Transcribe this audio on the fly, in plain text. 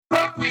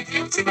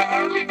to the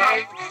early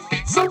night.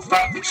 So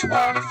flat that you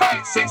wanna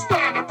fight. Six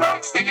banner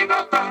bucks, staying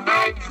up all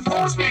night.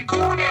 Pause,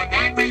 record,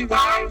 and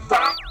rewind.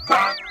 Rock,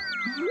 rock,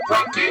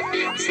 rockin'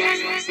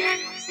 music.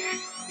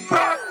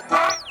 Rock,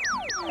 rock,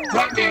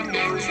 rockin'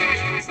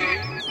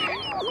 music.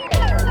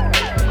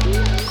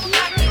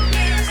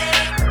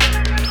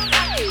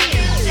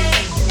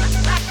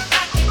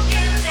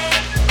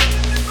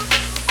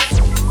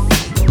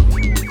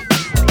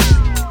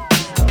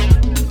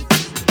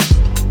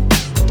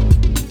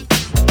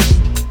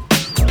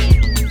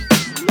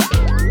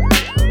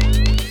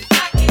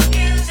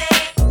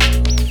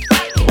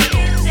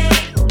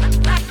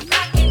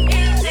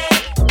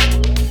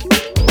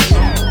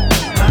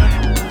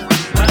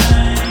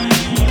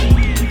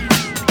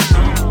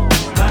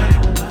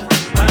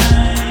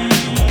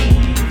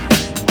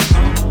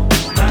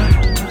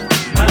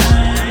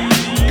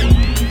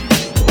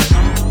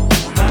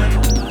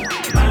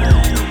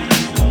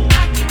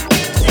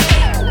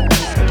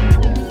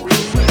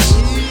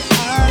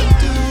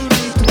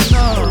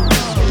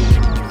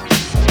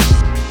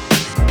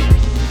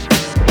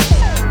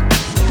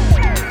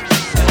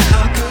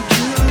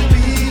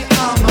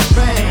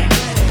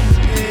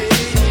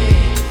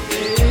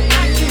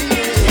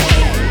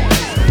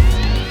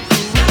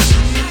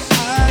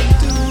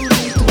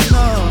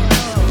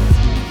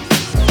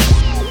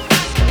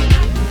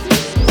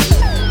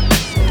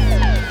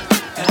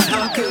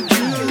 Could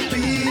you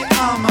be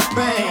on my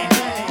brain?